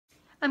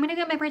I'm gonna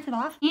get my braces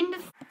off.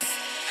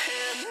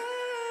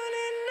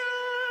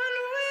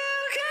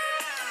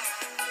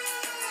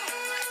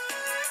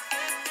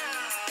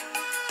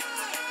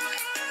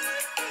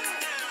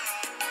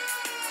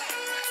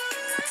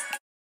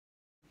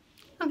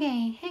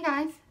 Okay, hey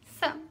guys.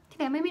 So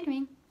today I'm gonna be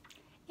doing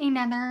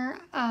another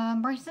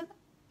braces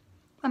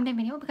update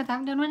video because I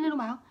haven't done one in a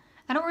while.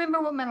 I don't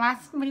remember what my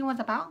last video was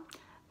about,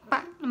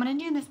 but I'm gonna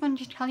do this one,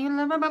 just tell you a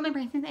little bit about my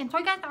braces. And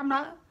sorry guys,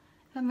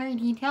 I'm very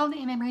detailed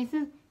in my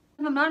braces.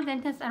 I'm not a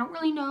dentist. I don't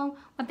really know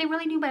what they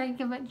really do, but I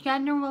give a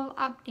general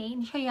update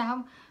and show you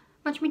how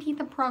much my teeth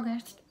have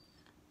progressed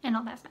and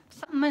all that stuff.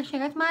 So I'm gonna show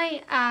you guys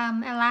my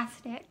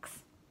elastics.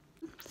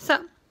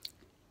 So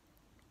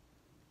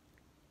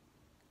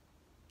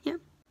yeah.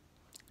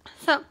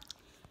 So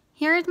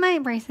here's my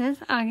braces.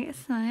 I'll get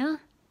smile.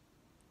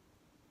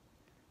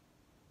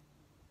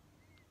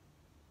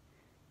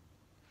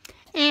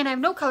 And I have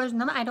no colors in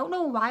them. I don't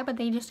know why, but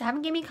they just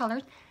haven't given me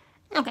colors.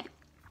 Okay.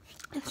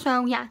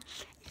 So yeah.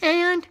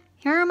 And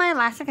here are my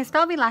elastics. I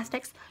still have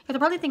elastics. You're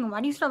probably thinking, why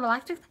do you still have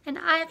elastics? And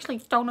I actually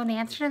don't know the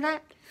answer to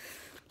that.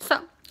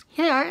 So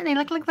here they are. They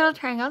look like little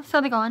triangles.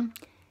 So they go on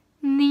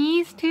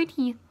these two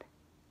teeth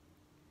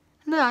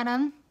on the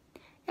bottom.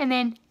 And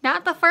then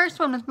not the first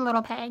one with the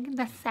little peg.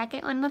 The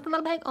second one with the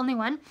little peg. Only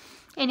one.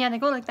 And yeah, they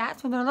go like that.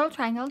 So they're little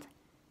triangles.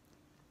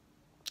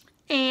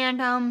 And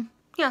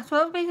yeah, so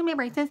that was basically my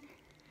braces.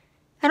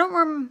 I don't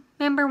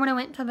remember when I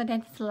went to the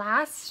dentist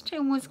last. It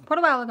was quite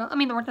a while ago. I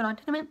mean, the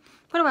orthodontist, I meant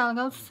quite a while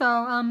ago. So,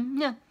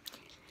 yeah.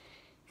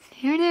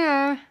 Here they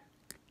are.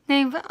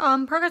 They've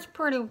progressed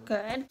pretty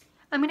good.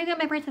 I'm gonna get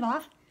my braces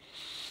off.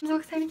 I'm so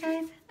excited,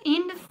 guys.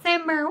 In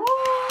December. Woo!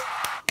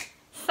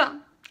 So,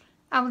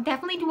 I will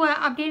definitely do an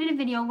updated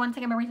video once I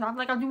get my braces off.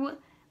 Like,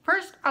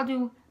 first, I'll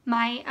do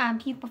my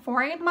teeth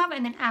before I get them off,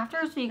 and then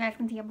after, so you guys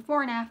can see it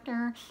before and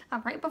after.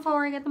 Right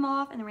before I get them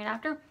off, and then right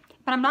after.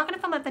 But I'm not going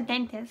to film at the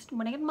dentist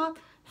when I get them off.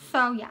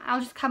 So yeah, I'll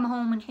just come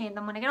home and show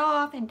them when I get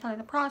off and tell you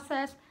the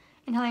process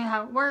and tell you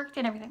how it worked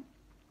and everything.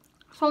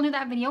 So I'll do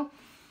that video.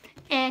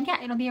 And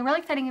yeah, it'll be a really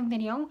exciting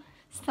video.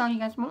 So you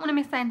guys won't want to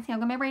miss that and see. I'll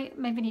get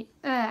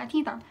my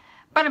teeth off.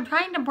 But I'm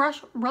trying to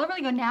brush really,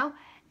 really good now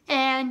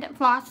and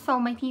floss so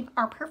my teeth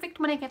are perfect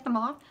when I get them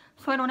off.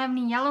 So I don't have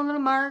any yellow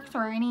little marks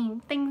or any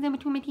things in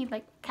between my teeth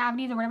like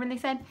cavities or whatever they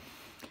said.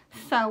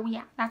 So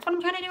yeah, that's what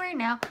I'm trying to do right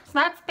now. So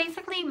that's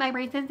basically my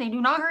braces. They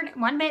do not hurt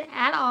one bit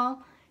at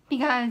all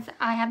because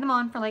I had them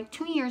on for like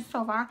 2 years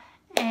so far.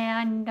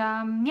 And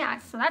yeah,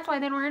 so that's why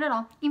they don't hurt at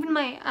all. Even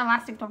my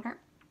elastics don't hurt.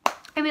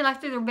 I mean,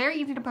 elastics are very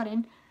easy to put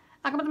in.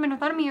 I can put them in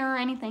without a mirror or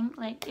anything.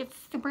 Like, it's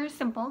super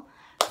simple.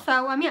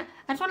 So yeah,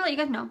 I just want to let you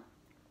guys know.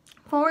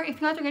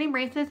 If you guys are getting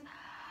braces,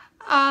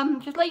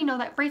 just let you know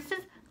that braces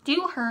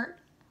do hurt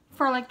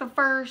for like the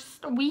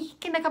first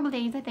week and a couple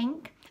days, I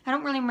think. I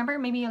don't really remember,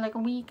 maybe like a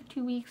week,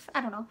 2 weeks,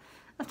 I don't know.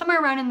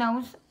 Somewhere around in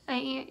those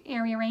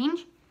area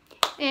range.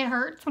 It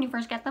hurts when you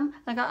first get them,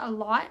 like a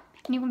lot.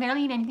 And you can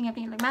barely eat anything. You have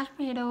to eat like mashed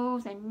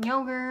potatoes and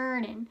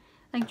yogurt and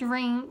like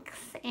drinks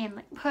and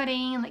like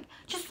pudding and like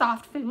just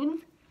soft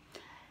foods.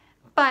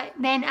 But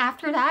then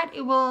after that,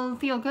 it will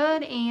feel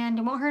good and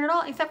it won't hurt at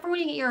all. Except for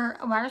when you get your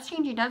wires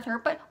changed, it does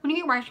hurt. But when you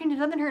get wires changed, it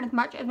doesn't hurt as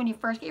much as when you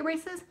first get your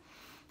braces.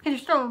 Because you're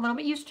still a little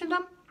bit used to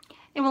them.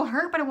 It will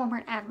hurt, but it won't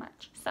hurt as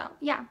much. So,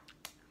 yeah.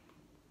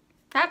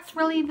 That's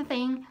really the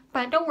thing,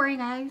 but don't worry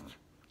guys.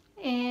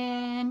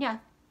 And yeah,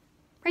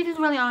 braces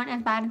really aren't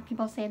as bad as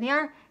people say they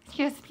are. It's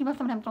just people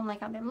sometimes don't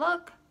like how they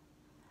look.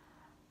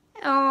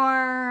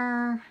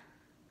 Or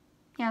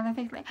yeah, they're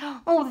basically.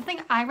 Oh, the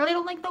thing I really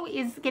don't like though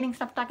is getting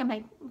stuff stuck in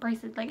my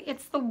braces. Like,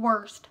 it's the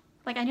worst.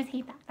 Like, I just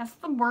hate that. That's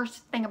the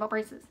worst thing about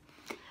braces.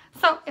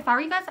 So if I were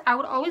you guys, I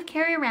would always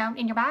carry around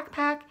in your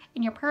backpack,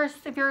 in your purse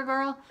if you're a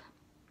girl,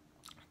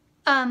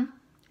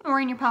 or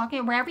in your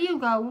pocket, wherever you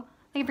go.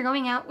 Like if you're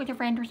going out with your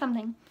friend or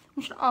something,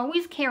 you should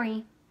always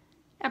carry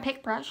a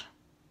pick brush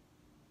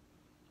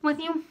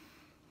with you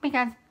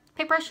because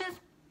pick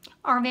brushes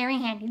are very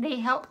handy. They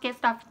help get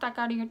stuff stuck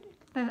out of your,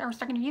 or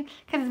stuck into you,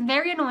 because it's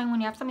very annoying when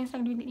you have something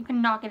stuck into you that you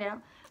cannot get it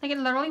out. Like, it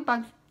literally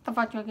bugs the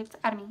fudge nuggets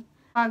out of me.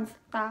 Bugs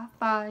the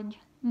fudge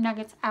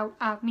nuggets out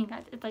of me,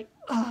 guys. It's like,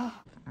 ugh.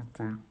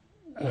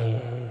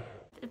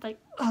 It's like,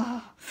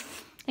 ugh.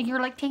 Like you're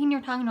like taking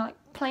your tongue and like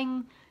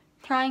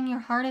trying your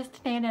hardest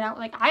to get it out.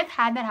 Like, I've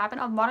had that happen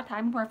a lot of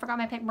times where I forgot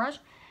my pick brush,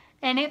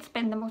 and it's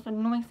been the most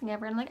annoying thing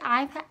ever. And like,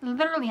 I've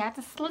literally had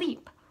to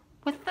sleep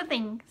with the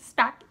thing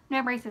stuck in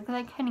my braces because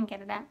I couldn't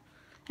get it out,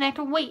 and I had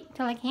to wait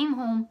till I came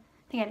home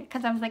to get it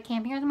because I was like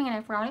camping or something and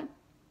I forgot it,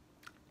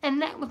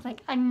 and that was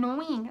like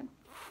annoying.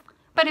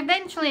 But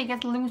eventually it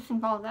gets loose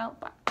and falls out.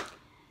 But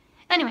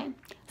anyway,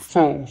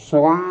 so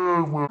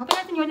I hope you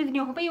guys enjoyed this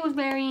video. I hope it was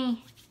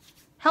very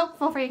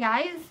helpful for you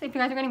guys if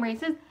you guys are getting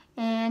braces.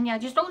 And yeah,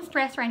 just don't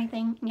stress or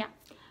anything. Yeah,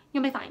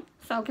 you'll be fine.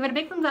 So give it a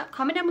big thumbs up.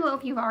 Comment down below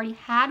if you've already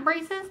had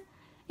braces.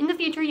 In the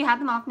future, you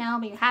had them off now,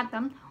 but you had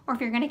them. Or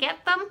if you're going to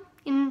get them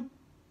in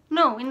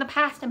the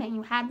past, I meant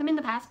you had them in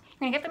the past. You're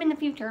going to get them in the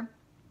future.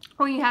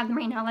 Or you have them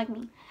right now like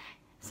me.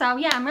 So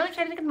yeah, I'm really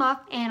excited to get them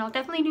off. And I'll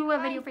definitely do a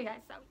video for you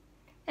guys. So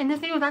And this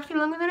video was actually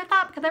longer than I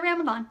thought because I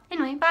rambled on.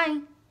 Anyway, bye.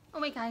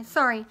 Oh wait guys,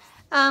 sorry.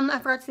 I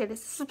forgot to say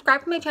this.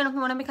 Subscribe to my channel if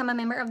you want to become a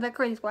member of the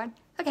Crazy Squad.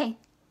 Okay,